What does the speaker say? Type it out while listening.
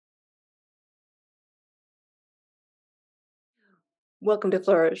Welcome to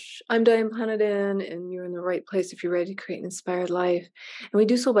Flourish. I'm Diane Planadin, and you're in the right place if you're ready to create an inspired life. And we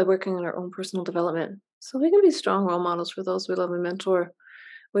do so by working on our own personal development so we can be strong role models for those we love and mentor.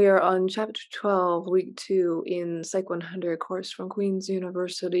 We are on chapter 12, week 2 in Psych 100 course from Queen's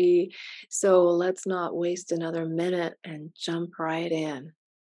University. So let's not waste another minute and jump right in.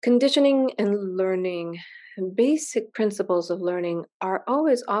 Conditioning and learning. Basic principles of learning are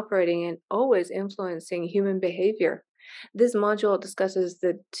always operating and always influencing human behavior. This module discusses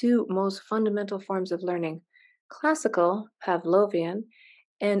the two most fundamental forms of learning: classical, Pavlovian,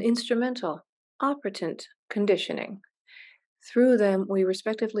 and instrumental, operant conditioning. Through them, we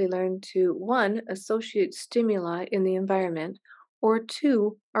respectively learn to one, associate stimuli in the environment, or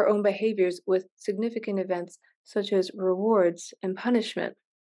two, our own behaviors with significant events such as rewards and punishment.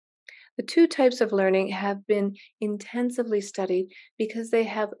 The two types of learning have been intensively studied because they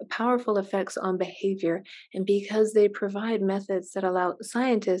have powerful effects on behavior and because they provide methods that allow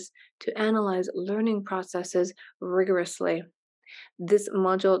scientists to analyze learning processes rigorously. This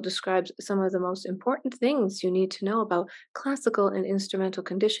module describes some of the most important things you need to know about classical and instrumental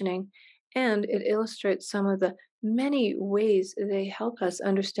conditioning, and it illustrates some of the many ways they help us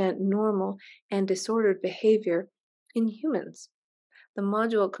understand normal and disordered behavior in humans. The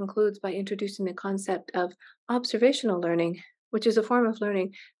module concludes by introducing the concept of observational learning, which is a form of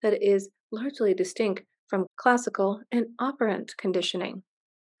learning that is largely distinct from classical and operant conditioning.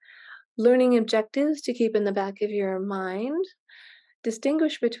 Learning objectives to keep in the back of your mind: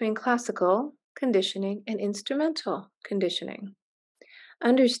 distinguish between classical conditioning and instrumental conditioning.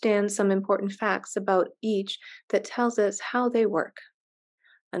 Understand some important facts about each that tells us how they work.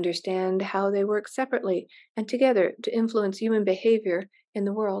 Understand how they work separately and together to influence human behavior in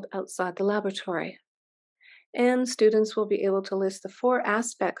the world outside the laboratory. And students will be able to list the four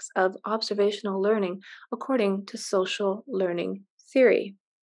aspects of observational learning according to social learning theory.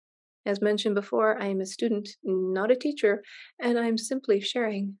 As mentioned before, I am a student, not a teacher, and I'm simply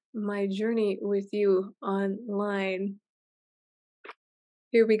sharing my journey with you online.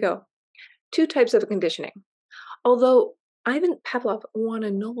 Here we go. Two types of conditioning. Although Ivan Pavlov won a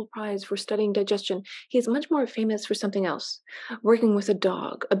Nobel Prize for studying digestion, he is much more famous for something else: working with a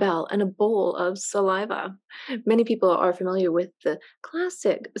dog, a bell, and a bowl of saliva. Many people are familiar with the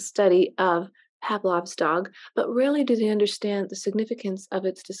classic study of Pavlov's dog, but rarely do they understand the significance of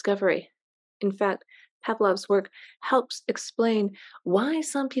its discovery. In fact, Pavlov's work helps explain why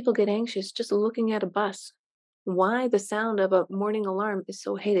some people get anxious just looking at a bus, why the sound of a morning alarm is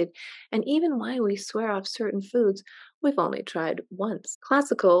so hated, and even why we swear off certain foods we've only tried once.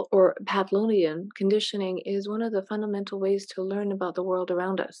 Classical or Pavlovian conditioning is one of the fundamental ways to learn about the world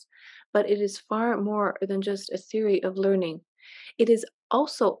around us, but it is far more than just a theory of learning. It is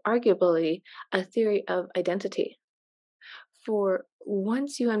also arguably a theory of identity. For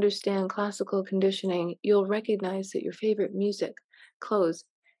once you understand classical conditioning, you'll recognize that your favorite music, clothes,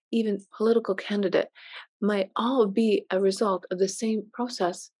 even political candidate might all be a result of the same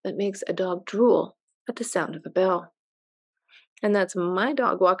process that makes a dog drool at the sound of a bell. And that's my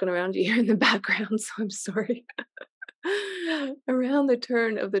dog walking around you here in the background, so I'm sorry. Around the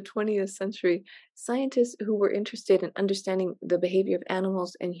turn of the 20th century, scientists who were interested in understanding the behavior of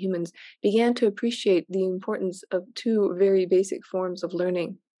animals and humans began to appreciate the importance of two very basic forms of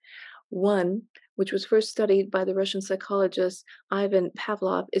learning. One, which was first studied by the Russian psychologist Ivan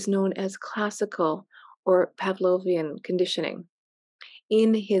Pavlov, is known as classical or Pavlovian conditioning.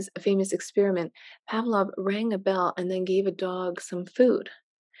 In his famous experiment, Pavlov rang a bell and then gave a dog some food.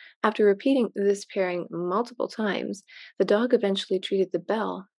 After repeating this pairing multiple times, the dog eventually treated the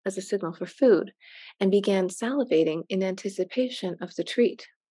bell as a signal for food and began salivating in anticipation of the treat.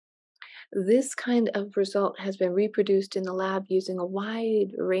 This kind of result has been reproduced in the lab using a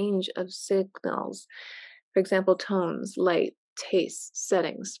wide range of signals, for example, tones, light, taste,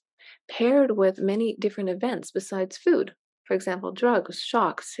 settings, paired with many different events besides food. For example, drugs,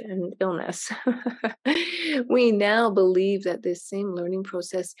 shocks, and illness. We now believe that this same learning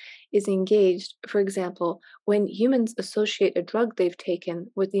process is engaged, for example, when humans associate a drug they've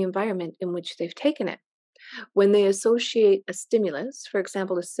taken with the environment in which they've taken it. When they associate a stimulus, for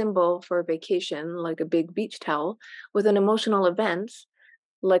example, a symbol for a vacation, like a big beach towel, with an emotional event,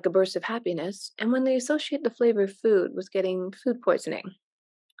 like a burst of happiness, and when they associate the flavor of food with getting food poisoning.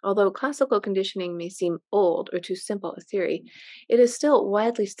 Although classical conditioning may seem old or too simple a theory, it is still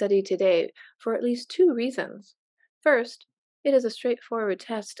widely studied today for at least two reasons. First, it is a straightforward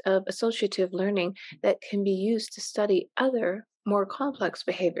test of associative learning that can be used to study other, more complex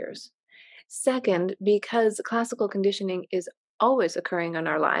behaviors. Second, because classical conditioning is always occurring in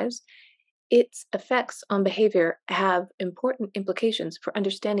our lives, Its effects on behavior have important implications for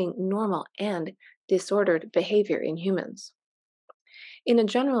understanding normal and disordered behavior in humans. In a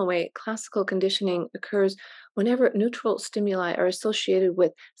general way, classical conditioning occurs whenever neutral stimuli are associated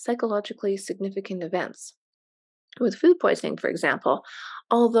with psychologically significant events. With food poisoning, for example,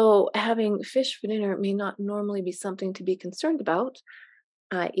 although having fish for dinner may not normally be something to be concerned about,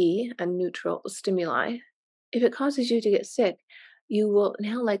 i.e., a neutral stimuli, if it causes you to get sick, you will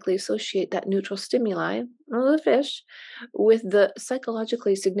now likely associate that neutral stimuli, or the fish, with the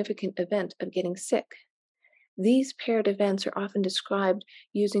psychologically significant event of getting sick. These paired events are often described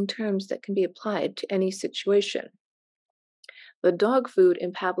using terms that can be applied to any situation. The dog food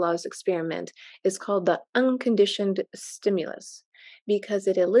in Pavlov's experiment is called the unconditioned stimulus because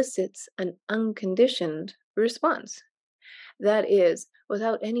it elicits an unconditioned response. That is,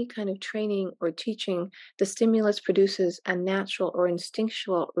 without any kind of training or teaching, the stimulus produces a natural or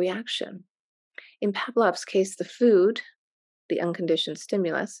instinctual reaction. In Pavlov's case, the food, the unconditioned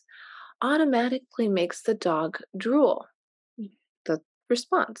stimulus, automatically makes the dog drool, the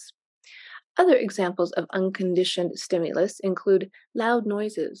response. Other examples of unconditioned stimulus include loud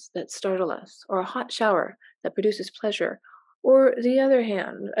noises that startle us, or a hot shower that produces pleasure, or the other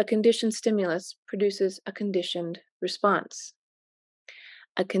hand, a conditioned stimulus produces a conditioned response.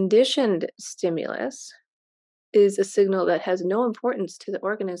 A conditioned stimulus is a signal that has no importance to the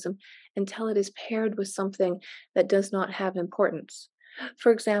organism until it is paired with something that does not have importance.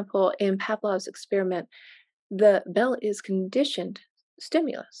 For example, in Pavlov's experiment, the bell is conditioned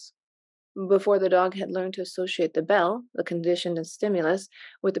stimulus. Before the dog had learned to associate the bell, the conditioned stimulus,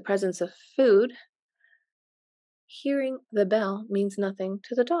 with the presence of food, hearing the bell means nothing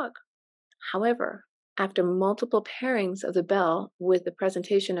to the dog. However, after multiple pairings of the bell with the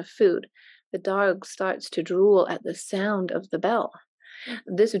presentation of food, the dog starts to drool at the sound of the bell.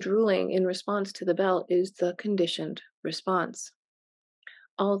 This drooling in response to the bell is the conditioned response.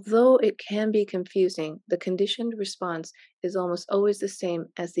 Although it can be confusing, the conditioned response is almost always the same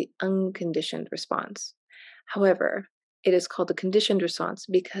as the unconditioned response. However, it is called the conditioned response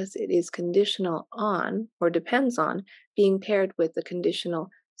because it is conditional on or depends on being paired with the conditional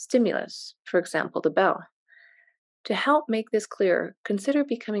stimulus, for example, the bell. To help make this clear, consider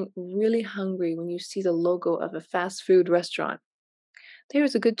becoming really hungry when you see the logo of a fast food restaurant. There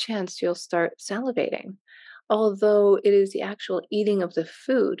is a good chance you'll start salivating, although it is the actual eating of the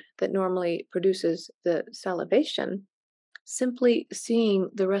food that normally produces the salivation. Simply seeing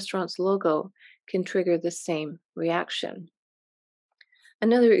the restaurant's logo can trigger the same reaction.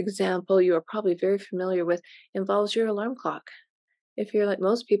 Another example you are probably very familiar with involves your alarm clock. If you're like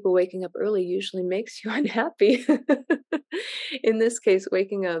most people, waking up early usually makes you unhappy. In this case,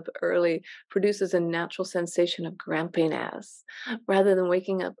 waking up early produces a natural sensation of grumpiness. Rather than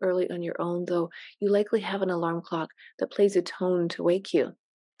waking up early on your own, though, you likely have an alarm clock that plays a tone to wake you.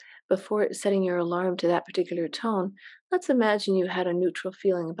 Before setting your alarm to that particular tone, let's imagine you had a neutral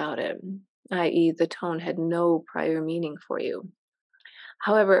feeling about it, i.e., the tone had no prior meaning for you.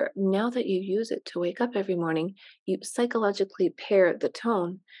 However, now that you use it to wake up every morning, you psychologically pair the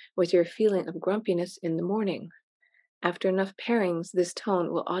tone with your feeling of grumpiness in the morning. After enough pairings, this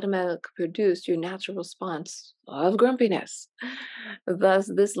tone will automatically produce your natural response of grumpiness.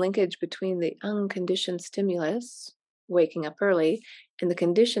 Thus, this linkage between the unconditioned stimulus, waking up early, and the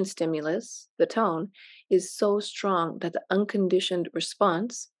conditioned stimulus, the tone, is so strong that the unconditioned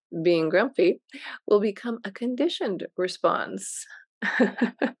response, being grumpy, will become a conditioned response.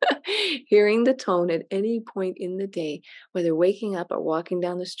 Hearing the tone at any point in the day, whether waking up or walking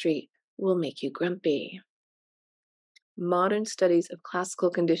down the street, will make you grumpy. Modern studies of classical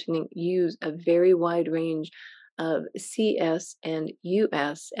conditioning use a very wide range of CS and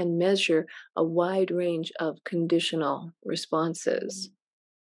US and measure a wide range of conditional responses.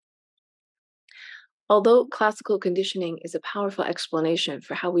 Although classical conditioning is a powerful explanation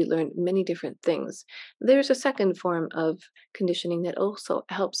for how we learn many different things, there's a second form of conditioning that also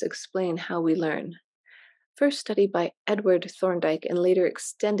helps explain how we learn. First studied by Edward Thorndike and later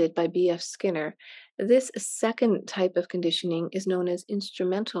extended by B.F. Skinner, this second type of conditioning is known as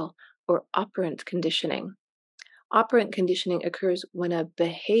instrumental or operant conditioning. Operant conditioning occurs when a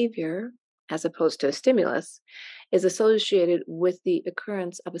behavior, as opposed to a stimulus, is associated with the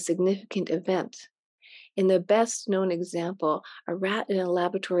occurrence of a significant event. In the best known example, a rat in a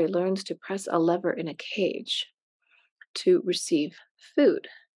laboratory learns to press a lever in a cage to receive food.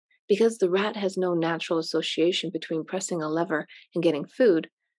 Because the rat has no natural association between pressing a lever and getting food,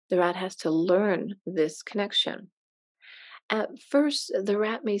 the rat has to learn this connection. At first, the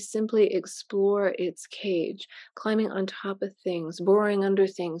rat may simply explore its cage, climbing on top of things, burrowing under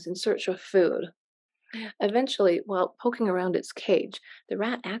things in search of food. Eventually, while poking around its cage, the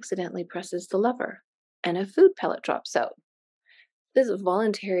rat accidentally presses the lever, and a food pellet drops out. This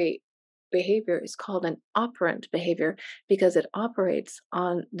voluntary behavior is called an operant behavior because it operates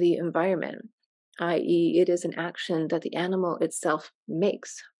on the environment, i.e., it is an action that the animal itself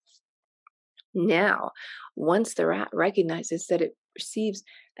makes. Now, once the rat recognizes that it receives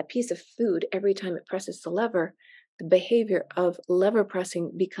a piece of food every time it presses the lever, the behavior of lever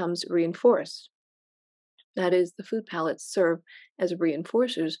pressing becomes reinforced. That is, the food pellets serve as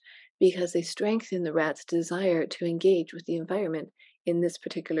reinforcers because they strengthen the rat's desire to engage with the environment in this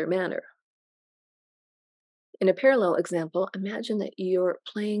particular manner. In a parallel example, imagine that you're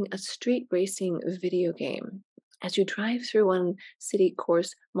playing a street racing video game. As you drive through one city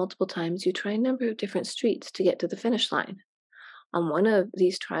course multiple times, you try a number of different streets to get to the finish line. On one of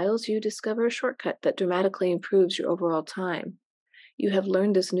these trials, you discover a shortcut that dramatically improves your overall time. You have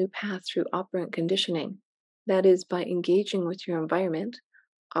learned this new path through operant conditioning. That is, by engaging with your environment,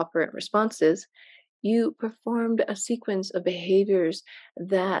 operant responses, you performed a sequence of behaviors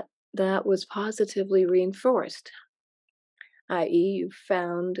that was positively reinforced, i.e., you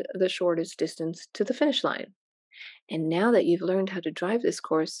found the shortest distance to the finish line. And now that you've learned how to drive this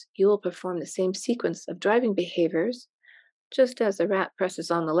course, you will perform the same sequence of driving behaviors, just as the rat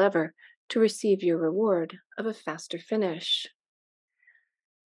presses on the lever to receive your reward of a faster finish.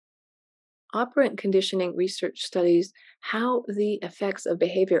 Operant conditioning research studies how the effects of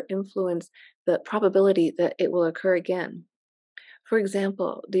behavior influence the probability that it will occur again. For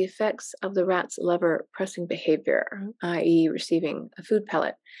example, the effects of the rat's lever pressing behavior, i.e., receiving a food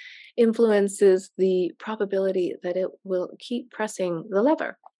pellet, influences the probability that it will keep pressing the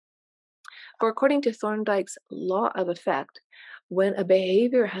lever. For according to Thorndike's law of effect, when a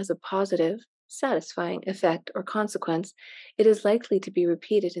behavior has a positive, satisfying effect or consequence, it is likely to be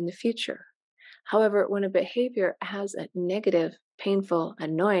repeated in the future. However, when a behavior has a negative, painful,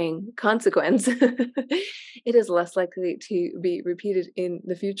 annoying consequence, it is less likely to be repeated in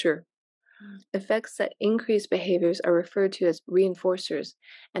the future. Effects that increase behaviors are referred to as reinforcers,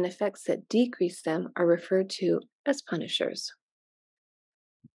 and effects that decrease them are referred to as punishers.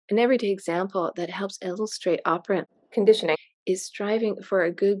 An everyday example that helps illustrate operant conditioning is striving for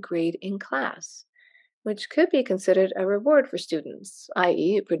a good grade in class, which could be considered a reward for students,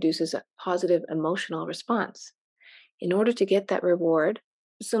 i.e., it produces a positive emotional response. In order to get that reward,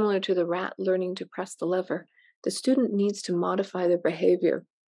 similar to the rat learning to press the lever, the student needs to modify their behavior.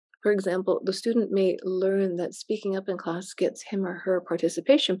 For example, the student may learn that speaking up in class gets him or her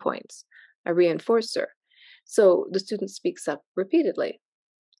participation points, a reinforcer. So the student speaks up repeatedly.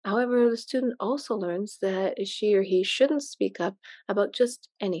 However, the student also learns that she or he shouldn't speak up about just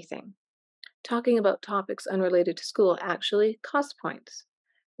anything. Talking about topics unrelated to school actually costs points.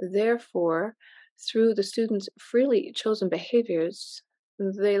 Therefore, through the students' freely chosen behaviors,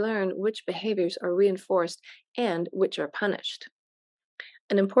 they learn which behaviors are reinforced and which are punished.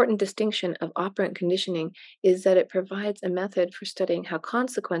 An important distinction of operant conditioning is that it provides a method for studying how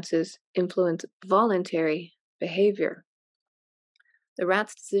consequences influence voluntary behavior. The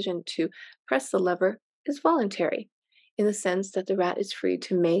rat's decision to press the lever is voluntary, in the sense that the rat is free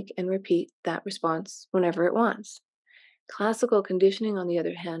to make and repeat that response whenever it wants. Classical conditioning, on the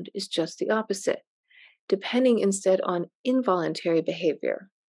other hand, is just the opposite, depending instead on involuntary behavior.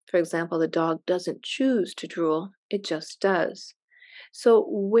 For example, the dog doesn't choose to drool, it just does. So,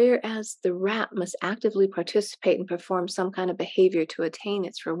 whereas the rat must actively participate and perform some kind of behavior to attain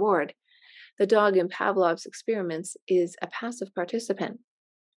its reward, the dog in Pavlov's experiments is a passive participant.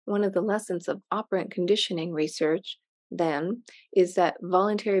 One of the lessons of operant conditioning research, then, is that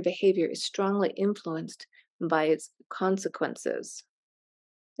voluntary behavior is strongly influenced by its consequences.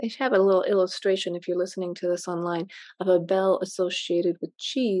 They have a little illustration, if you're listening to this online, of a bell associated with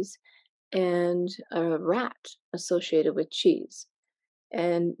cheese and a rat associated with cheese.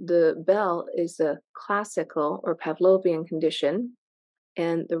 And the bell is a classical or Pavlovian condition,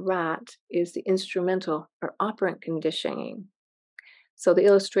 and the rat is the instrumental or operant conditioning. So the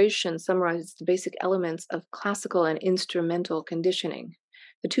illustration summarizes the basic elements of classical and instrumental conditioning.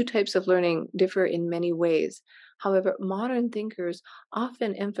 The two types of learning differ in many ways. However, modern thinkers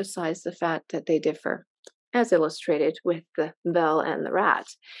often emphasize the fact that they differ, as illustrated with the bell and the rat,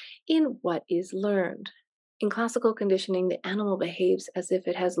 in what is learned. In classical conditioning, the animal behaves as if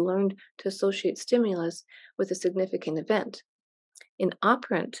it has learned to associate stimulus with a significant event. In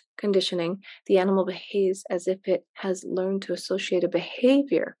operant conditioning, the animal behaves as if it has learned to associate a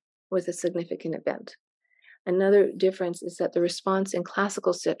behavior with a significant event. Another difference is that the response in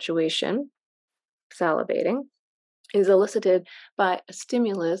classical situation, salivating, is elicited by a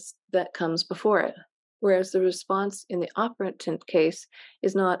stimulus that comes before it, whereas the response in the operant case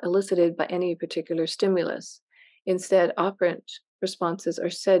is not elicited by any particular stimulus. Instead, operant responses are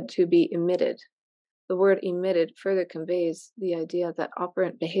said to be emitted. The word emitted further conveys the idea that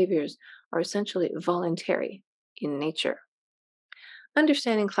operant behaviors are essentially voluntary in nature.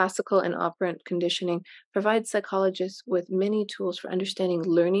 Understanding classical and operant conditioning provides psychologists with many tools for understanding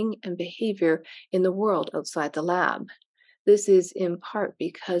learning and behavior in the world outside the lab. This is in part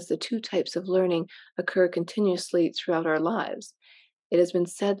because the two types of learning occur continuously throughout our lives. It has been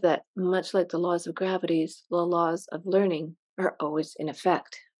said that, much like the laws of gravity, the laws of learning are always in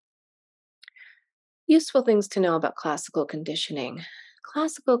effect. Useful things to know about classical conditioning.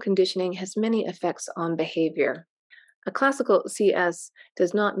 Classical conditioning has many effects on behavior. A classical CS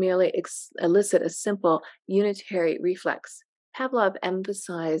does not merely elicit a simple unitary reflex. Pavlov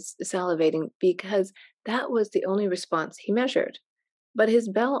emphasized salivating because that was the only response he measured. But his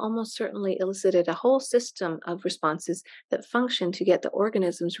bell almost certainly elicited a whole system of responses that functioned to get the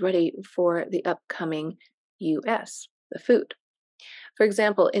organisms ready for the upcoming US, the food. For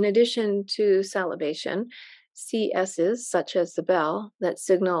example, in addition to salivation, CSs, such as the bell, that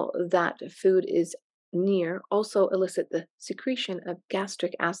signal that food is near, also elicit the secretion of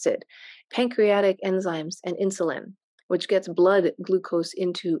gastric acid, pancreatic enzymes, and insulin, which gets blood glucose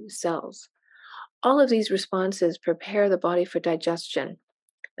into cells. All of these responses prepare the body for digestion.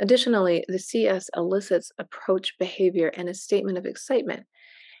 Additionally, the CS elicits approach behavior and a statement of excitement.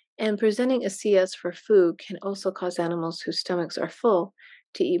 And presenting a CS for food can also cause animals whose stomachs are full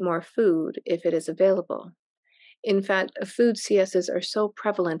to eat more food if it is available. In fact, food CSs are so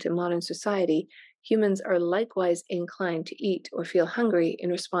prevalent in modern society, humans are likewise inclined to eat or feel hungry in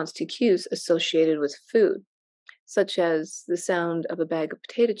response to cues associated with food, such as the sound of a bag of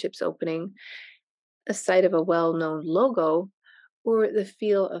potato chips opening, a sight of a well known logo, or the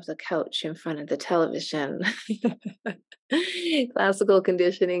feel of the couch in front of the television. Classical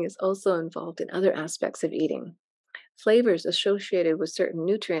conditioning is also involved in other aspects of eating. Flavors associated with certain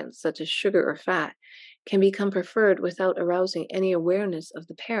nutrients, such as sugar or fat, can become preferred without arousing any awareness of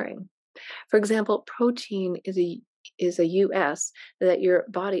the pairing. For example, protein is a US that your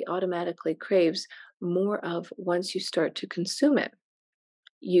body automatically craves more of once you start to consume it.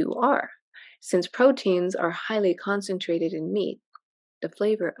 You are. Since proteins are highly concentrated in meat, the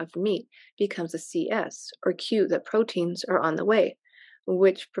flavor of meat becomes a CS, or cue that proteins are on the way,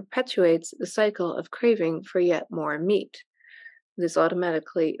 which perpetuates the cycle of craving for yet more meat. This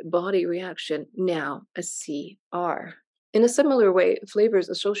automatically body reaction, now a CR. In a similar way, flavors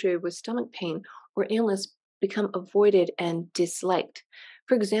associated with stomach pain or illness become avoided and disliked.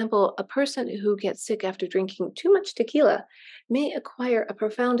 For example, a person who gets sick after drinking too much tequila may acquire a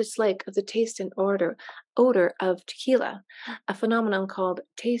profound dislike of the taste and odor of tequila, a phenomenon called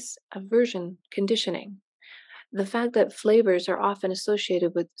taste aversion conditioning. The fact that flavors are often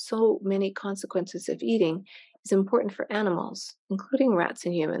associated with so many consequences of eating is important for animals, including rats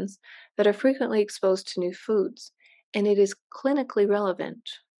and humans, that are frequently exposed to new foods, and it is clinically relevant.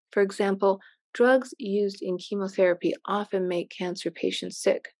 For example, drugs used in chemotherapy often make cancer patients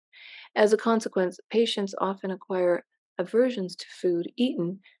sick. As a consequence, patients often acquire aversions to food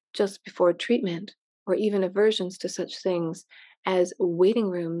eaten just before treatment, or even aversions to such things as waiting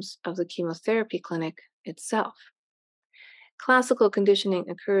rooms of the chemotherapy clinic itself. Classical conditioning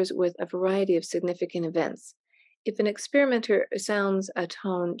occurs with a variety of significant events. If an experimenter sounds a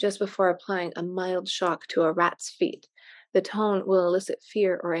tone just before applying a mild shock to a rat's feet, the tone will elicit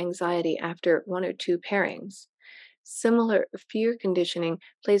fear or anxiety after one or two pairings. Similar fear conditioning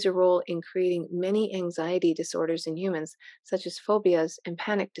plays a role in creating many anxiety disorders in humans, such as phobias and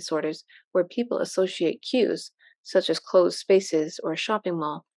panic disorders, where people associate cues, such as closed spaces or a shopping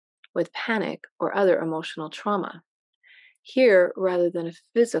mall, with panic or other emotional trauma. Here, rather than a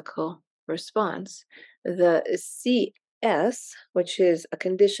physical response, the CS, which is a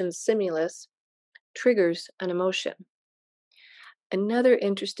conditioned stimulus, triggers an emotion. Another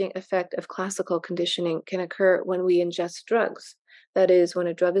interesting effect of classical conditioning can occur when we ingest drugs. That is, when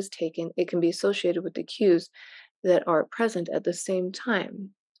a drug is taken, it can be associated with the cues that are present at the same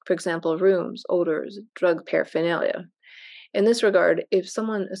time. For example, rooms, odors, drug paraphernalia. In this regard, if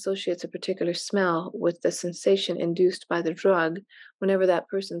someone associates a particular smell with the sensation induced by the drug, whenever that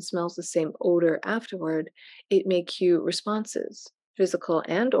person smells the same odor afterward, it may cue responses, physical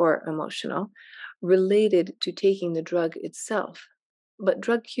and or emotional, related to taking the drug itself. But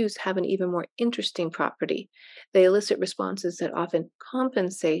drug cues have an even more interesting property. They elicit responses that often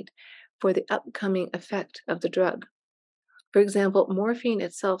compensate for the upcoming effect of the drug. For example, morphine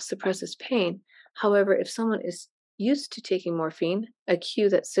itself suppresses pain. However, if someone is used to taking morphine, a cue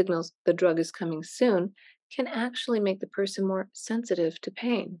that signals the drug is coming soon can actually make the person more sensitive to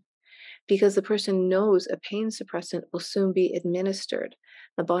pain. Because the person knows a pain suppressant will soon be administered,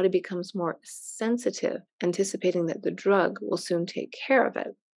 the body becomes more sensitive, anticipating that the drug will soon take care of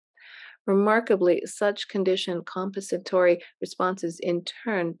it. Remarkably, such conditioned compensatory responses in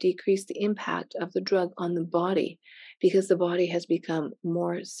turn decrease the impact of the drug on the body because the body has become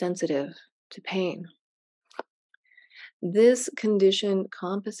more sensitive to pain. This conditioned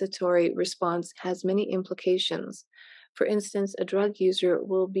compensatory response has many implications. For instance, a drug user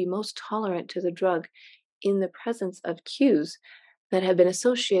will be most tolerant to the drug in the presence of cues that have been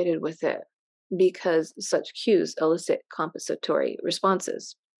associated with it because such cues elicit compensatory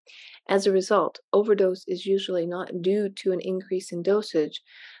responses. As a result, overdose is usually not due to an increase in dosage,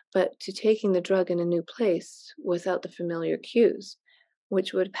 but to taking the drug in a new place without the familiar cues,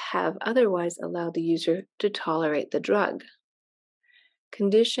 which would have otherwise allowed the user to tolerate the drug.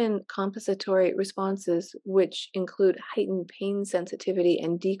 Conditioned compensatory responses, which include heightened pain sensitivity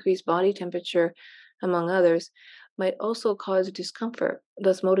and decreased body temperature, among others, might also cause discomfort,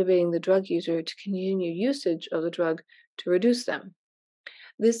 thus motivating the drug user to continue usage of the drug to reduce them.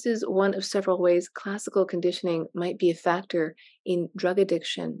 This is one of several ways classical conditioning might be a factor in drug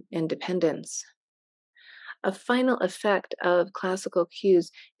addiction and dependence. A final effect of classical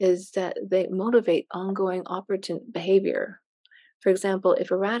cues is that they motivate ongoing operant behavior. For example, if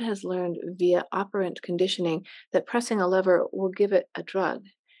a rat has learned via operant conditioning that pressing a lever will give it a drug,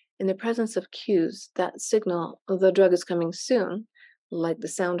 in the presence of cues that signal the drug is coming soon, like the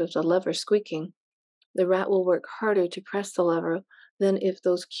sound of the lever squeaking, the rat will work harder to press the lever than if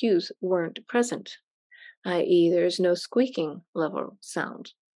those cues weren't present, i.e., there is no squeaking lever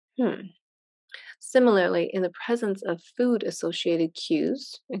sound. Similarly, in the presence of food associated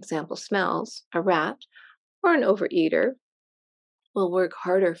cues, example smells, a rat or an overeater will work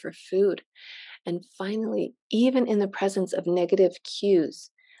harder for food. And finally, even in the presence of negative cues,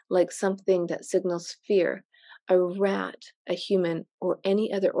 like something that signals fear, a rat, a human, or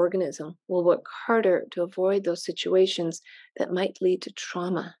any other organism will work harder to avoid those situations that might lead to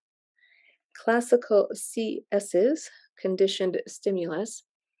trauma. Classical CSs, conditioned stimulus,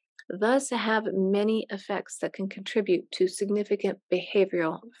 thus have many effects that can contribute to significant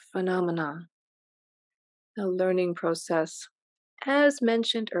behavioral phenomena. The learning process. As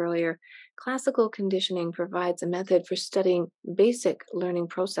mentioned earlier, classical conditioning provides a method for studying basic learning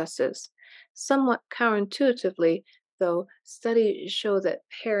processes. Somewhat counterintuitively, though, studies show that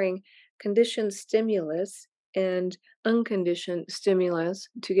pairing conditioned stimulus and unconditioned stimulus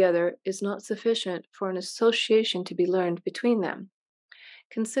together is not sufficient for an association to be learned between them.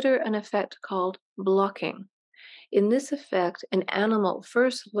 Consider an effect called blocking. In this effect, an animal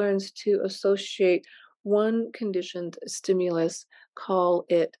first learns to associate one conditioned stimulus, call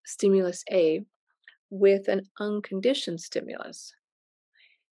it stimulus A, with an unconditioned stimulus.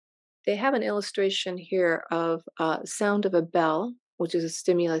 They have an illustration here of sound of a bell, which is a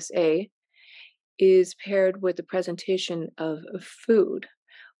stimulus A, is paired with the presentation of food.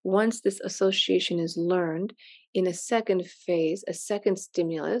 Once this association is learned, in a second phase, a second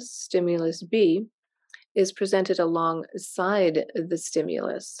stimulus, stimulus B, is presented alongside the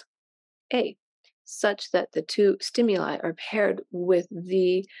stimulus A, such that the two stimuli are paired with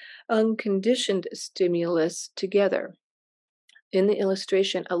the unconditioned stimulus together. In the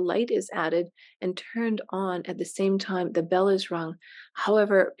illustration, a light is added and turned on at the same time the bell is rung.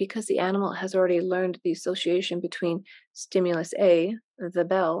 However, because the animal has already learned the association between stimulus A, the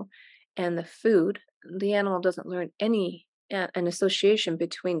bell, and the food, the animal doesn't learn an association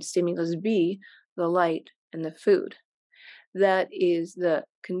between stimulus B, the light, and the food. That is, the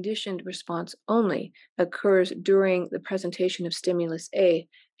conditioned response only occurs during the presentation of stimulus A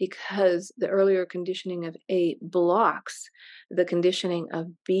because the earlier conditioning of A blocks the conditioning of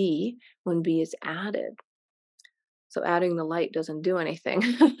B when B is added. So adding the light doesn't do anything.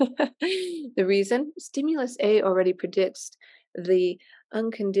 The reason? Stimulus A already predicts the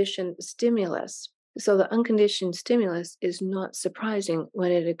unconditioned stimulus. So the unconditioned stimulus is not surprising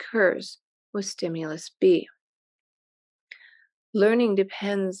when it occurs with stimulus B. Learning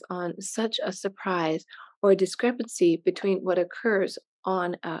depends on such a surprise or discrepancy between what occurs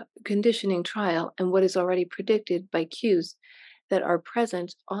on a conditioning trial and what is already predicted by cues that are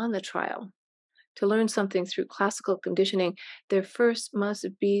present on the trial. To learn something through classical conditioning, there first must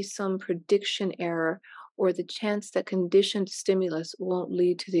be some prediction error or the chance that conditioned stimulus won't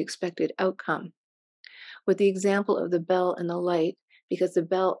lead to the expected outcome. With the example of the bell and the light, because the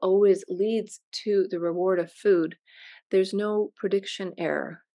bell always leads to the reward of food. There's no prediction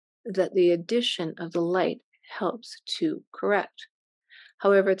error that the addition of the light helps to correct.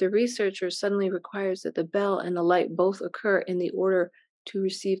 However, the researcher suddenly requires that the bell and the light both occur in the order to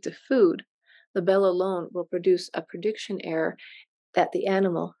receive the food. The bell alone will produce a prediction error that the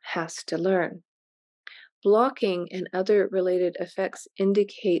animal has to learn. Blocking and other related effects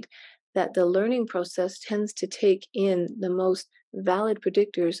indicate that the learning process tends to take in the most valid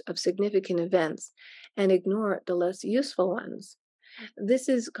predictors of significant events and ignore the less useful ones. This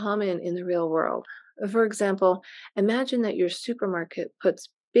is common in the real world. For example, imagine that your supermarket puts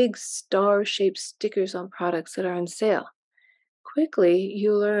big star shaped stickers on products that are on sale. Quickly,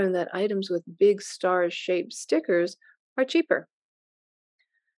 you learn that items with big star shaped stickers are cheaper.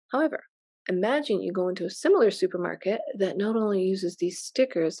 However, imagine you go into a similar supermarket that not only uses these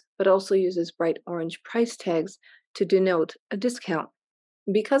stickers, but also uses bright orange price tags to denote a discount.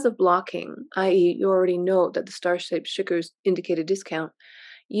 Because of blocking, i.e., you already know that the star shaped stickers indicate a discount,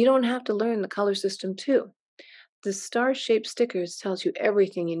 you don't have to learn the color system too. The star shaped stickers tells you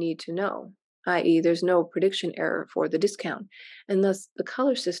everything you need to know, i.e., there's no prediction error for the discount, and thus the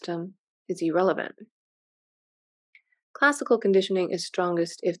color system is irrelevant. Classical conditioning is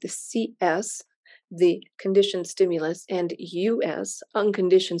strongest if the CS, the conditioned stimulus, and US,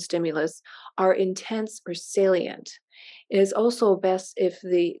 unconditioned stimulus, are intense or salient. It is also best if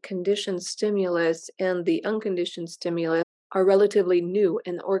the conditioned stimulus and the unconditioned stimulus are relatively new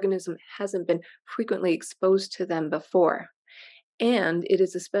and the organism hasn't been frequently exposed to them before. And it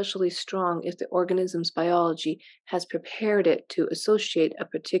is especially strong if the organism's biology has prepared it to associate a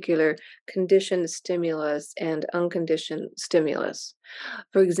particular conditioned stimulus and unconditioned stimulus.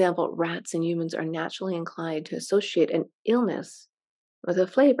 For example, rats and humans are naturally inclined to associate an illness with a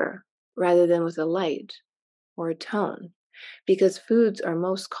flavor rather than with a light or a tone, because foods are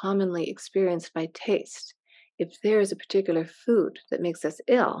most commonly experienced by taste. If there is a particular food that makes us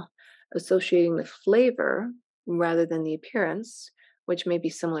ill, associating the flavor rather than the appearance, which may be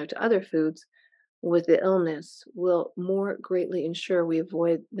similar to other foods, with the illness will more greatly ensure we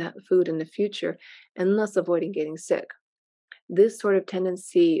avoid that food in the future and thus avoiding getting sick. This sort of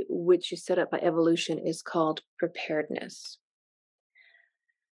tendency, which is set up by evolution, is called preparedness.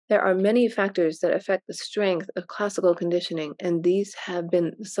 There are many factors that affect the strength of classical conditioning, and these have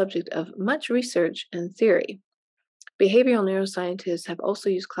been the subject of much research and theory. Behavioral neuroscientists have also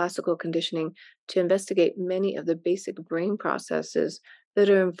used classical conditioning to investigate many of the basic brain processes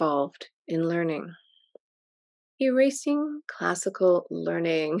that are involved in learning. Erasing classical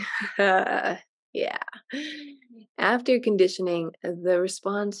learning. Yeah. After conditioning, the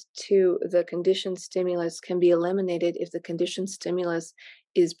response to the conditioned stimulus can be eliminated if the conditioned stimulus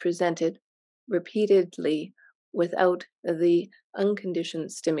is presented repeatedly without the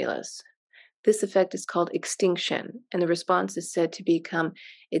unconditioned stimulus. This effect is called extinction, and the response is said to become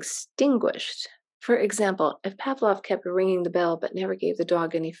extinguished. For example, if Pavlov kept ringing the bell but never gave the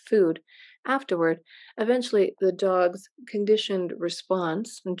dog any food, afterward, eventually the dog's conditioned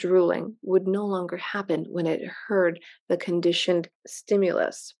response, drooling, would no longer happen when it heard the conditioned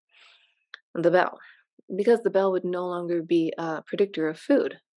stimulus, the bell, because the bell would no longer be a predictor of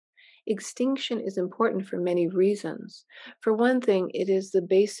food. Extinction is important for many reasons. For one thing, it is the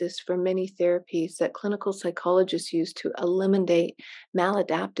basis for many therapies that clinical psychologists use to eliminate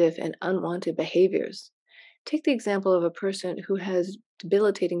maladaptive and unwanted behaviors. Take the example of a person who has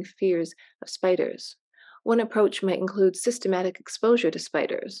debilitating fears of spiders. One approach might include systematic exposure to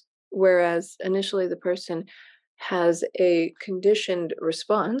spiders, whereas initially the person has a conditioned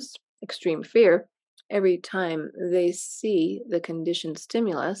response, extreme fear, every time they see the conditioned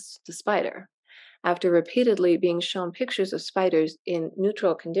stimulus, the spider. After repeatedly being shown pictures of spiders in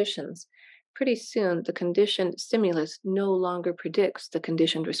neutral conditions, pretty soon the conditioned stimulus no longer predicts the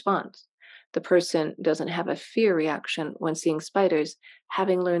conditioned response. The person doesn't have a fear reaction when seeing spiders,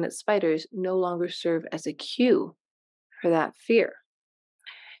 having learned that spiders no longer serve as a cue for that fear.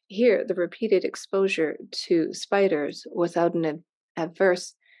 Here, the repeated exposure to spiders without an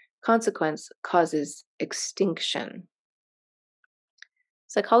adverse consequence causes extinction.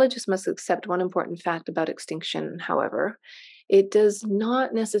 Psychologists must accept one important fact about extinction, however. It does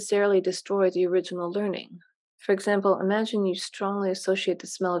not necessarily destroy the original learning. For example, imagine you strongly associate the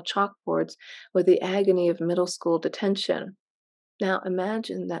smell of chalkboards with the agony of middle school detention. Now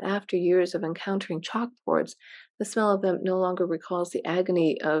imagine that after years of encountering chalkboards, the smell of them no longer recalls the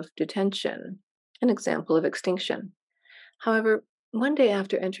agony of detention, an example of extinction. However, one day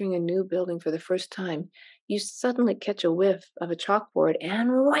after entering a new building for the first time, you suddenly catch a whiff of a chalkboard and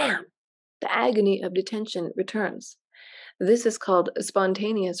wham! The agony of detention returns. This is called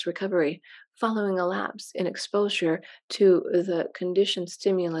spontaneous recovery, following a lapse in exposure to the conditioned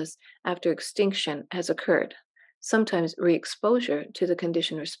stimulus after extinction has occurred. Sometimes re exposure to the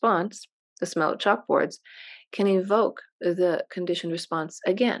conditioned response, the smell of chalkboards, can evoke the conditioned response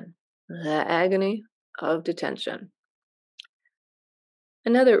again, the agony of detention.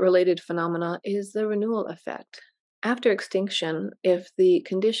 Another related phenomena is the renewal effect. After extinction, if the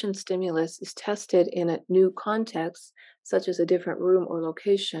conditioned stimulus is tested in a new context, such as a different room or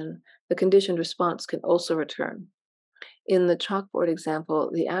location, the conditioned response can also return. In the chalkboard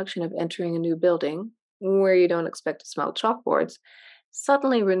example, the action of entering a new building, where you don't expect to smell chalkboards,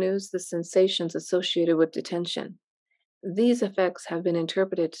 suddenly renews the sensations associated with detention. These effects have been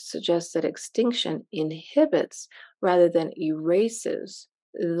interpreted to suggest that extinction inhibits rather than erases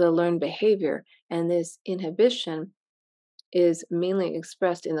the learned behavior, and this inhibition is mainly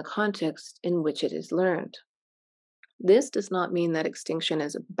expressed in the context in which it is learned. This does not mean that extinction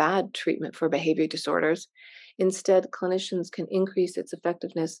is a bad treatment for behavior disorders. Instead, clinicians can increase its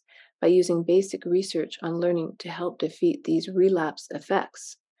effectiveness by using basic research on learning to help defeat these relapse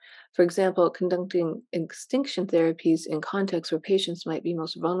effects. For example, conducting extinction therapies in contexts where patients might be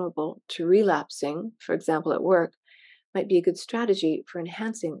most vulnerable to relapsing, for example, at work, might be a good strategy for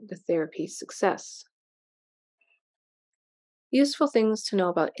enhancing the therapy's success. Useful things to know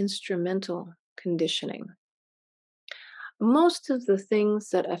about instrumental conditioning. Most of the things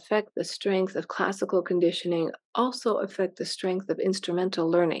that affect the strength of classical conditioning also affect the strength of instrumental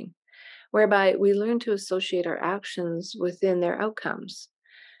learning, whereby we learn to associate our actions within their outcomes.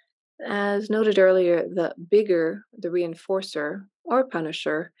 As noted earlier, the bigger the reinforcer or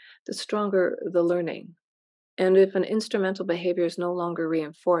punisher, the stronger the learning. And if an instrumental behavior is no longer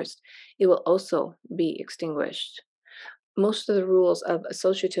reinforced, it will also be extinguished. Most of the rules of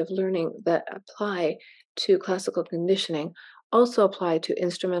associative learning that apply to classical conditioning also apply to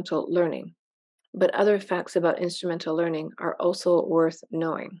instrumental learning. But other facts about instrumental learning are also worth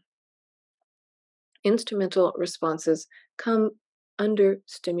knowing. Instrumental responses come under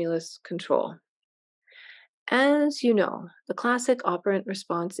stimulus control. As you know, the classic operant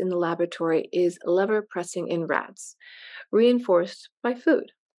response in the laboratory is lever pressing in rats, reinforced by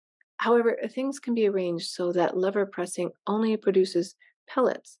food. However, things can be arranged so that lever pressing only produces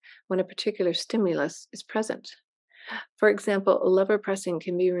pellets when a particular stimulus is present. For example, lever pressing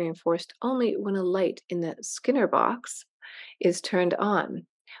can be reinforced only when a light in the Skinner box is turned on.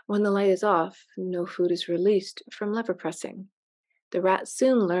 When the light is off, no food is released from lever pressing. The rat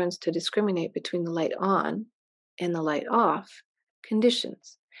soon learns to discriminate between the light on and the light off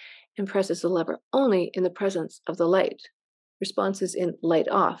conditions and presses the lever only in the presence of the light. Responses in light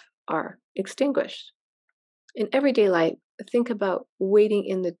off are extinguished. In everyday life, think about waiting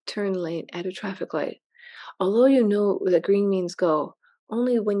in the turn lane at a traffic light. Although you know that green means go,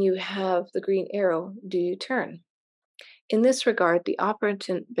 only when you have the green arrow do you turn. In this regard, the operant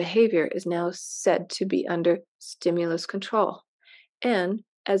behavior is now said to be under stimulus control. And,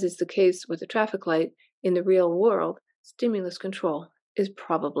 as is the case with the traffic light, in the real world, stimulus control is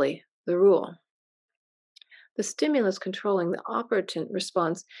probably the rule. The stimulus controlling the operant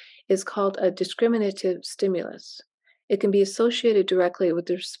response is called a discriminative stimulus. It can be associated directly with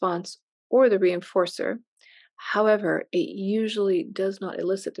the response or the reinforcer. However, it usually does not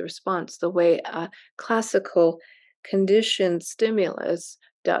elicit the response the way a classical conditioned stimulus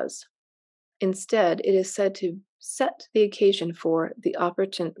does. Instead, it is said to set the occasion for the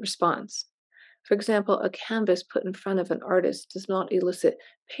operant response. For example, a canvas put in front of an artist does not elicit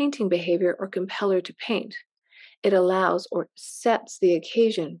painting behavior or compel her to paint. It allows or sets the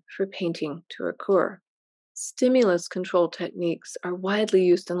occasion for painting to occur. Stimulus control techniques are widely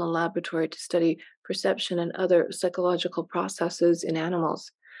used in the laboratory to study perception and other psychological processes in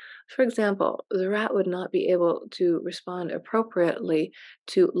animals. For example, the rat would not be able to respond appropriately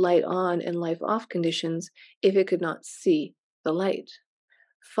to light on and light off conditions if it could not see the light.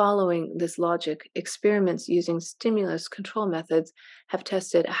 Following this logic, experiments using stimulus control methods have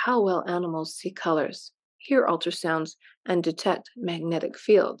tested how well animals see colors, hear ultrasounds, and detect magnetic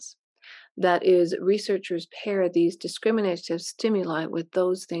fields. That is, researchers pair these discriminative stimuli with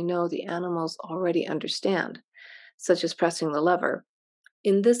those they know the animals already understand, such as pressing the lever.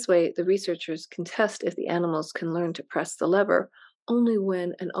 In this way, the researchers can test if the animals can learn to press the lever only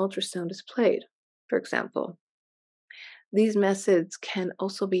when an ultrasound is played, for example. These methods can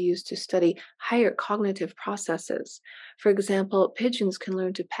also be used to study higher cognitive processes. For example, pigeons can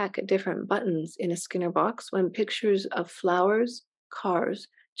learn to peck at different buttons in a Skinner box when pictures of flowers, cars,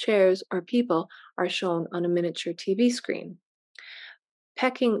 chairs, or people are shown on a miniature TV screen.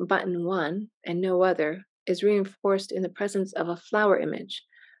 Pecking button 1 and no other is reinforced in the presence of a flower image,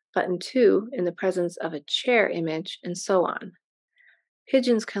 button 2 in the presence of a chair image, and so on.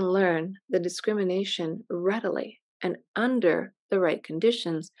 Pigeons can learn the discrimination readily, and under the right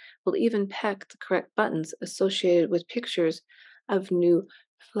conditions, will even peck the correct buttons associated with pictures of new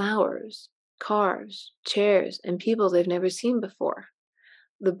flowers, cars, chairs, and people they've never seen before.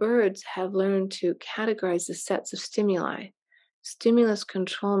 The birds have learned to categorize the sets of stimuli. Stimulus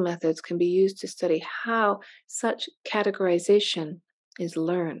control methods can be used to study how such categorization is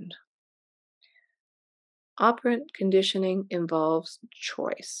learned. Operant conditioning involves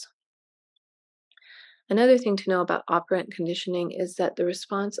choice. Another thing to know about operant conditioning is that the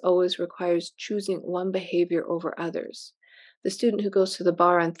response always requires choosing one behavior over others. The student who goes to the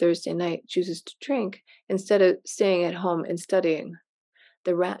bar on Thursday night chooses to drink instead of staying at home and studying.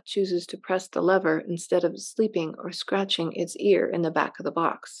 The rat chooses to press the lever instead of sleeping or scratching its ear in the back of the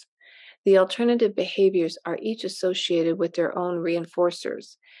box. The alternative behaviors are each associated with their own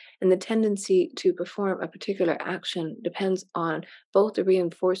reinforcers, and the tendency to perform a particular action depends on both the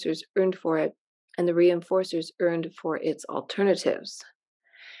reinforcers earned for it and the reinforcers earned for its alternatives.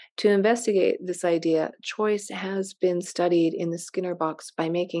 To investigate this idea, choice has been studied in the Skinner box by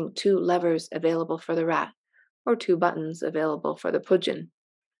making 2 levers available for the rat, or 2 buttons available for the pigeon,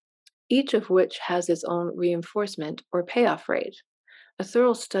 each of which has its own reinforcement or payoff rate. A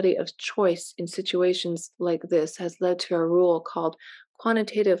thorough study of choice in situations like this has led to a rule called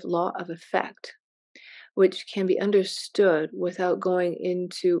quantitative law of effect, which can be understood without going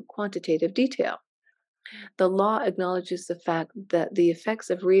into quantitative detail. The law acknowledges the fact that the effects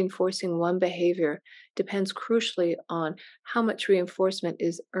of reinforcing one behavior depends crucially on how much reinforcement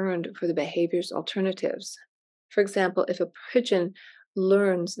is earned for the behavior's alternatives. For example, if a pigeon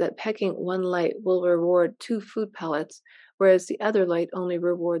learns that pecking one light will reward 2 food pellets, whereas the other light only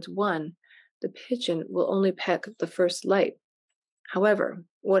rewards 1, the pigeon will only peck the first light. However,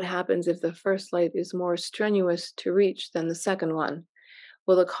 what happens if the first light is more strenuous to reach than the second one?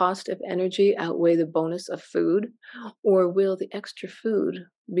 Will the cost of energy outweigh the bonus of food, or will the extra food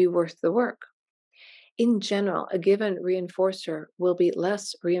be worth the work? In general, a given reinforcer will be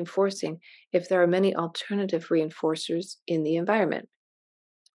less reinforcing if there are many alternative reinforcers in the environment.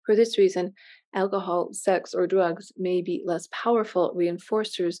 For this reason, alcohol, sex, or drugs may be less powerful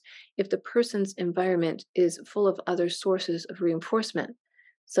reinforcers if the person's environment is full of other sources of reinforcement,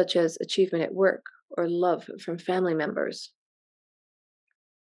 such as achievement at work or love from family members.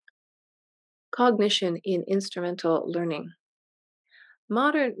 Cognition in instrumental learning.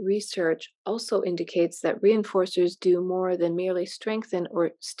 Modern research also indicates that reinforcers do more than merely strengthen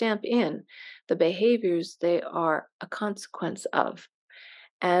or stamp in the behaviors they are a consequence of,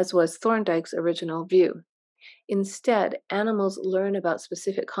 as was Thorndike's original view. Instead, animals learn about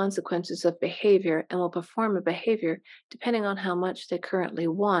specific consequences of behavior and will perform a behavior depending on how much they currently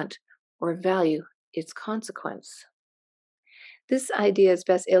want or value its consequence. This idea is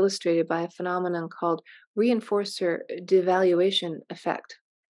best illustrated by a phenomenon called reinforcer devaluation effect.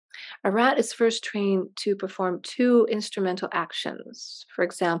 A rat is first trained to perform 2 instrumental actions, for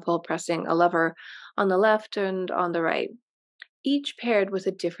example, pressing a lever on the left and on the right, each paired with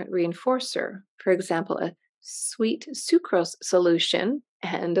a different reinforcer, for example, a sweet sucrose solution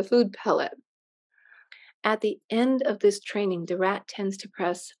and a food pellet. At the end of this training, the rat tends to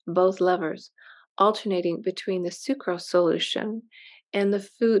press both levers, alternating between the sucrose solution and the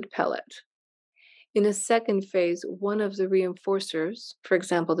food pellet. In a second phase, one of the reinforcers, for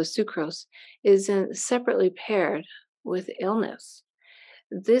example, the sucrose, is then separately paired with illness.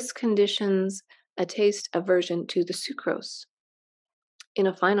 This conditions a taste aversion to the sucrose. In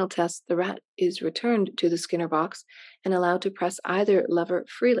a final test, the rat is returned to the Skinner box and allowed to press either lever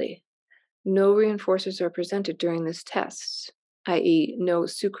freely. No reinforcers are presented during this test, i.e., no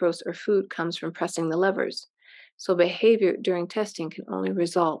sucrose or food comes from pressing the levers. So behavior during testing can only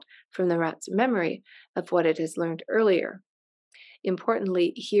result from the rat's memory of what it has learned earlier.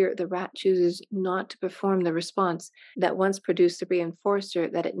 Importantly, here the rat chooses not to perform the response that once produced the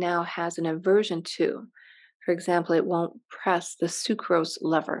reinforcer that it now has an aversion to. For example, it won't press the sucrose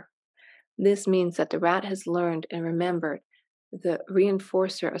lever. This means that the rat has learned and remembered the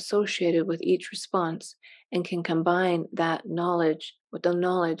reinforcer associated with each response and can combine that knowledge with the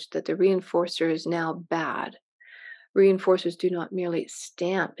knowledge that the reinforcer is now bad. Reinforcers do not merely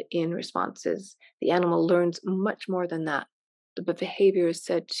stamp in responses. The animal learns much more than that. The behavior is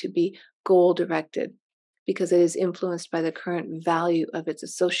said to be goal directed because it is influenced by the current value of its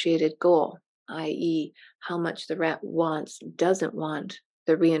associated goal, i.e., how much the rat doesn't want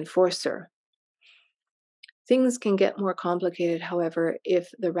the reinforcer. Things can get more complicated, however, if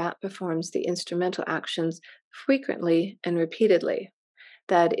the rat performs the instrumental actions frequently and repeatedly.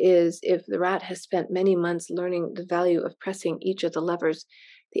 That is, if the rat has spent many months learning the value of pressing each of the levers,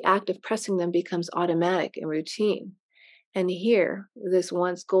 the act of pressing them becomes automatic and routine. And here, this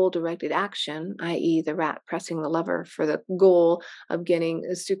once goal directed action, i.e., the rat pressing the lever for the goal of getting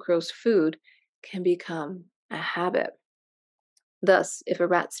sucrose food, can become a habit. Thus, if a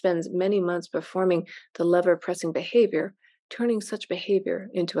rat spends many months performing the lever pressing behavior, turning such behavior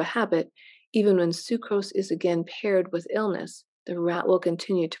into a habit, even when sucrose is again paired with illness, the rat will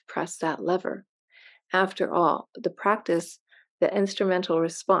continue to press that lever. After all, the practice, the instrumental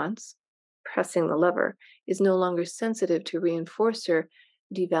response, pressing the lever, is no longer sensitive to reinforcer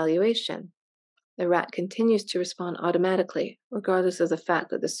devaluation. The rat continues to respond automatically, regardless of the fact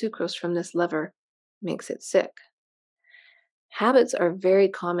that the sucrose from this lever makes it sick. Habits are very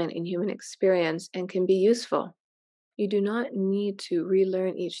common in human experience and can be useful. You do not need to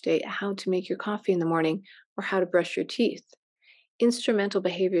relearn each day how to make your coffee in the morning or how to brush your teeth. Instrumental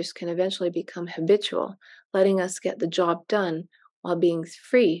behaviors can eventually become habitual, letting us get the job done while being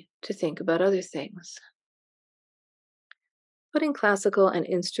free to think about other things. Putting classical and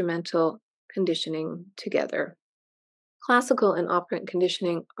instrumental conditioning together. Classical and operant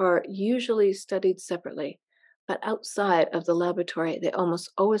conditioning are usually studied separately, but outside of the laboratory, they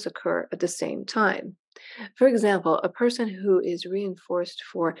almost always occur at the same time. For example, a person who is reinforced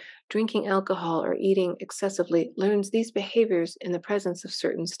for drinking alcohol or eating excessively learns these behaviors in the presence of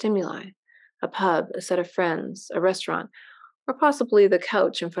certain stimuli: a pub, a set of friends, a restaurant, or possibly the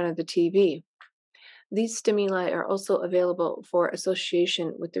couch in front of the TV. These stimuli are also available for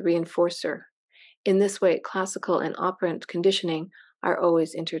association with the reinforcer. In this way, classical and operant conditioning are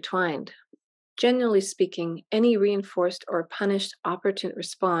always intertwined. Generally speaking, any reinforced or punished operant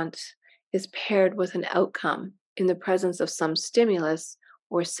response is paired with an outcome in the presence of some stimulus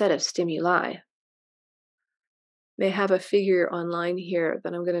or set of stimuli. They have a figure online here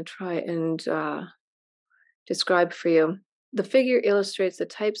that I'm going to try and describe for you. The figure illustrates the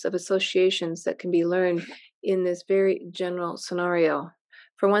types of associations that can be learned in this very general scenario.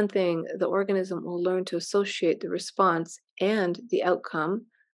 For one thing, the organism will learn to associate the response and the outcome,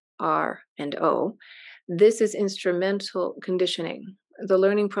 R and O. This is instrumental conditioning. The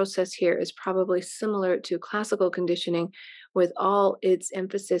learning process here is probably similar to classical conditioning, with all its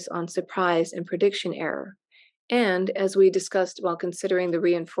emphasis on surprise and prediction error. And as we discussed while considering the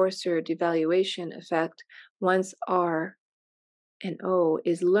reinforcer devaluation effect, once R and O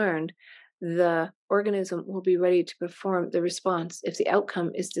is learned, the organism will be ready to perform the response if the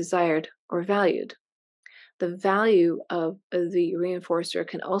outcome is desired or valued. The value of the reinforcer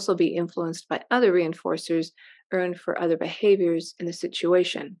can also be influenced by other reinforcers earned for other behaviors in the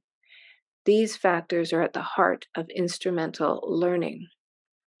situation. These factors are at the heart of instrumental learning.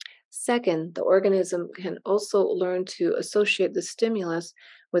 Second, the organism can also learn to associate the stimulus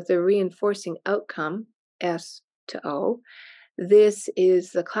with the reinforcing outcome, S to O. This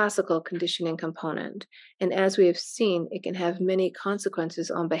is the classical conditioning component, and as we have seen, it can have many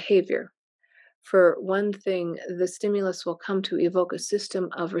consequences on behavior. For one thing, the stimulus will come to evoke a system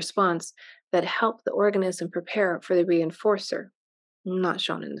of response that help the organism prepare for the reinforcer, not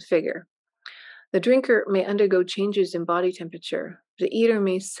shown in the figure. The drinker may undergo changes in body temperature. The eater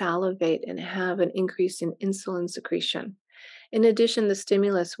may salivate and have an increase in insulin secretion. In addition, the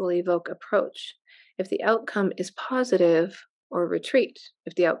stimulus will evoke approach. If the outcome is positive, or retreat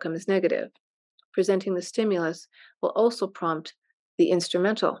if the outcome is negative. Presenting the stimulus will also prompt the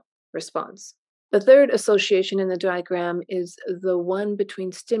instrumental response. The third association in the diagram is the one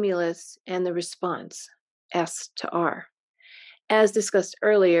between stimulus and the response, S to R. As discussed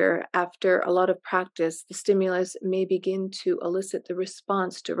earlier, after a lot of practice, the stimulus may begin to elicit the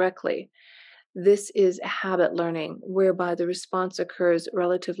response directly. This is habit learning, whereby the response occurs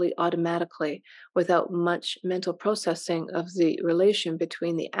relatively automatically without much mental processing of the relation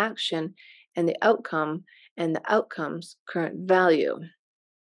between the action and the outcome's current value.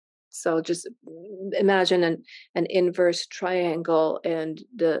 So just imagine an inverse triangle and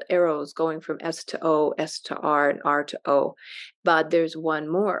the arrows going from S to O, S to R, and R to O. But there's one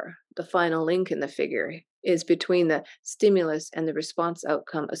more. The final link in the figure is between the stimulus and the response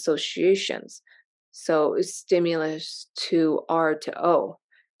outcome associations. So stimulus to R to O.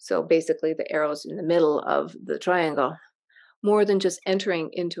 So basically the arrows in the middle of the triangle. More than just entering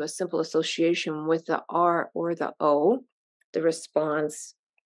into a simple association with the R or the O, the response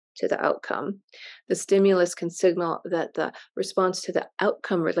to the outcome. The stimulus can signal that the response to the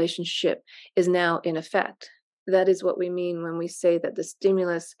outcome relationship is now in effect. That is what we mean when we say that the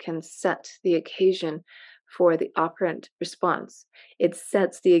stimulus can set the occasion for the operant response. It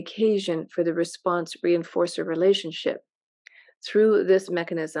sets the occasion for the response reinforcer relationship. Through this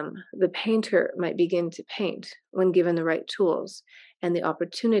mechanism, the painter might begin to paint when given the right tools and the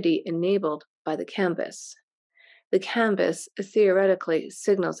opportunity enabled by the canvas. The canvas theoretically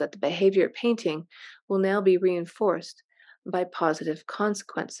signals that the behavior painting will now be reinforced by positive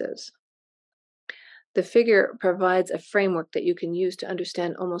consequences. The figure provides a framework that you can use to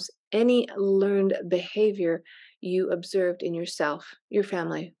understand almost any learned behavior you observed in yourself, your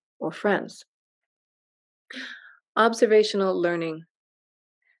family, or friends. Observational learning.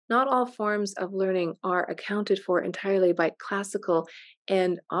 Not all forms of learning are accounted for entirely by classical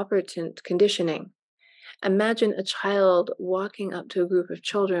and operant conditioning. Imagine a child walking up to a group of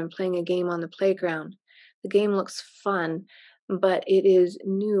children playing a game on the playground. The game looks fun, but it is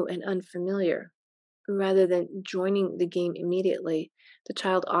new and unfamiliar. Rather than joining the game immediately, the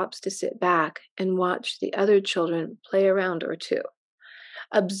child opts to sit back and watch the other children play a round or two.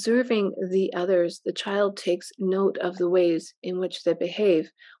 Observing the others, the child takes note of the ways in which they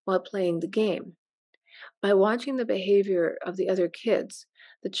behave while playing the game. By watching the behavior of the other kids,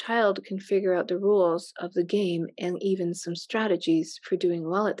 the child can figure out the rules of the game and even some strategies for doing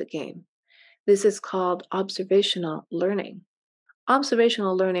well at the game. This is called observational learning.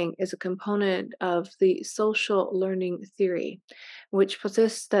 Observational learning is a component of the social learning theory, which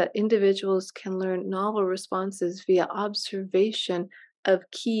posits that individuals can learn novel responses via observation of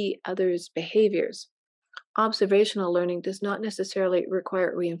key others' behaviors. Observational learning does not necessarily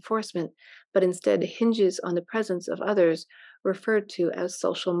require reinforcement, but instead hinges on the presence of others referred to as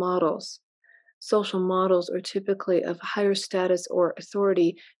social models. Social models are typically of higher status or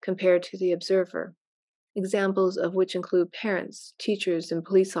authority compared to the observer, examples of which include parents, teachers, and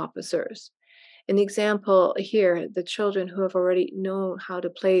police officers. An example here, the children who have already known how to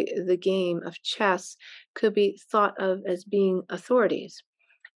play the game of chess could be thought of as being authorities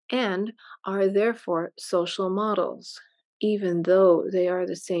and are therefore social models, even though they are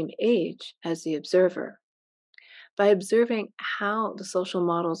the same age as the observer. By observing how the social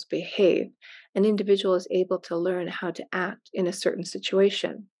models behave, an individual is able to learn how to act in a certain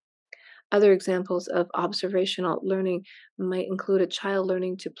situation. Other examples of observational learning might include a child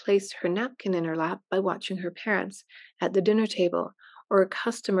learning to place her napkin in her lap by watching her parents at the dinner table, or a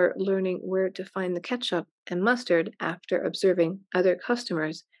customer learning where to find the ketchup and mustard after observing other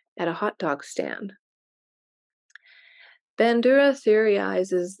customers at a hot dog stand. Bandura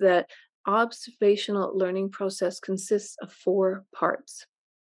theorizes that observational learning process consists of four parts.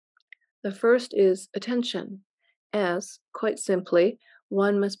 The first is attention, as, quite simply,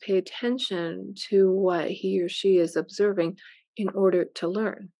 one must pay attention to what he or she is observing in order to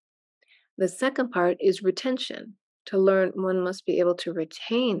learn. The second part is retention. To learn, one must be able to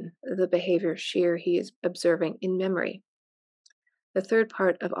retain the behavior she or he is observing in memory. The third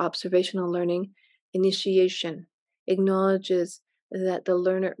part of observational learning, initiation, acknowledges that the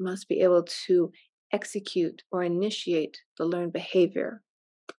learner must be able to execute or initiate the learned behavior.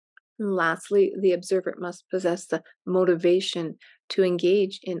 And lastly, the observer must possess the motivation to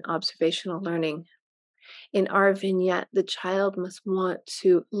engage in observational learning. In our vignette, the child must want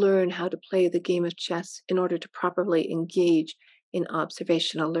to learn how to play the game of chess in order to properly engage in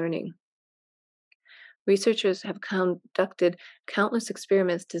observational learning. Researchers have conducted countless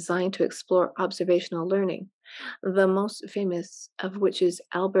experiments designed to explore observational learning, the most famous of which is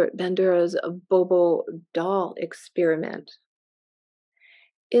Albert Bandura's Bobo doll experiment.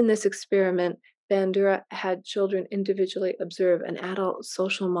 In this experiment, Bandura had children individually observe an adult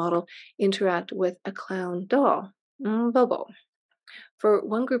social model interact with a clown doll, Bobo. For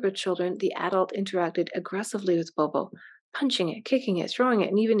one group of children, the adult interacted aggressively with Bobo, punching it, kicking it, throwing it,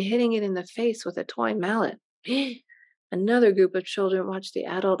 and even hitting it in the face with a toy mallet. Another group of children watched the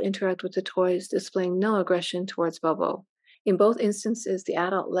adult interact with the toys, displaying no aggression towards Bobo. In both instances, the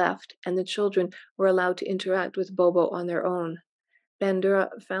adult left, and the children were allowed to interact with Bobo on their own. Bandura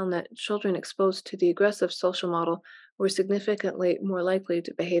found that children exposed to the aggressive social model were significantly more likely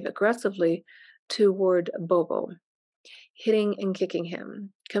to behave aggressively toward Bobo, hitting and kicking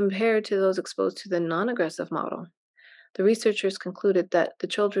him, compared to those exposed to the non aggressive model. The researchers concluded that the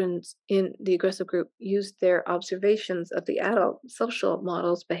children in the aggressive group used their observations of the adult social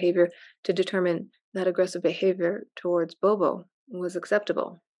model's behavior to determine that aggressive behavior towards Bobo was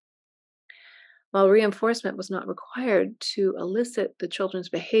acceptable. While reinforcement was not required to elicit the children's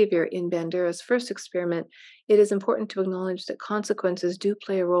behavior in Bandura's first experiment, it is important to acknowledge that consequences do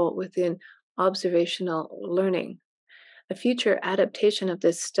play a role within observational learning. A future adaptation of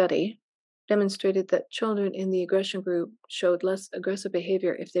this study, demonstrated that children in the aggression group showed less aggressive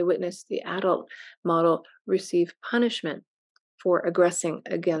behavior if they witnessed the adult model receive punishment for aggressing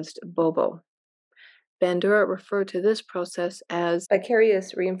against Bobo. Bandura referred to this process as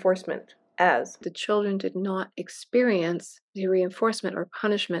vicarious reinforcement, as the children did not experience the reinforcement or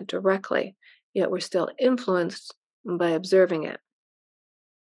punishment directly, yet were still influenced by observing it.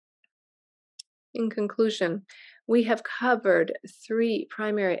 In conclusion, we have covered three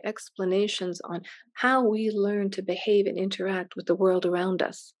primary explanations on how we learn to behave and interact with the world around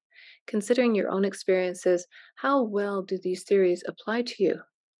us. Considering your own experiences, how well do these theories apply to you?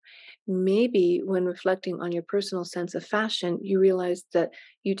 Maybe when reflecting on your personal sense of fashion, you realize that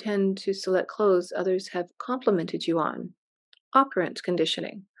you tend to select clothes others have complimented you on, operant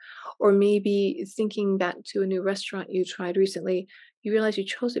conditioning. Or maybe thinking back to a new restaurant you tried recently, you realize you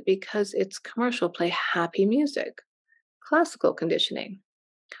chose it because its commercial play happy music, classical conditioning.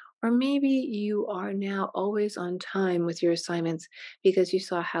 Or maybe you are now always on time with your assignments because you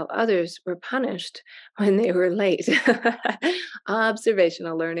saw how others were punished when they were late.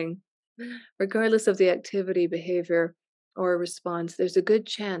 Observational learning. Regardless of the activity, behavior, or response, there's a good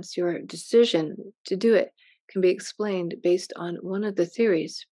chance your decision to do it can be explained based on one of the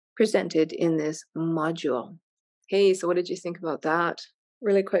theories presented in this module. Hey, so what did you think about that?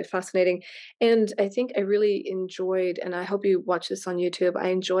 Really quite fascinating. And I think I really enjoyed, and I hope you watch this on YouTube. I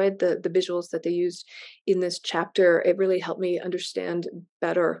enjoyed the visuals that they used in this chapter. It really helped me understand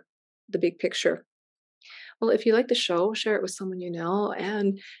better the big picture. Well, if you like the show, share it with someone you know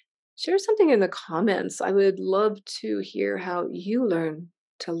and share something in the comments. I would love to hear how you learn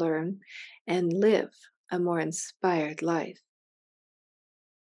to learn and live a more inspired life.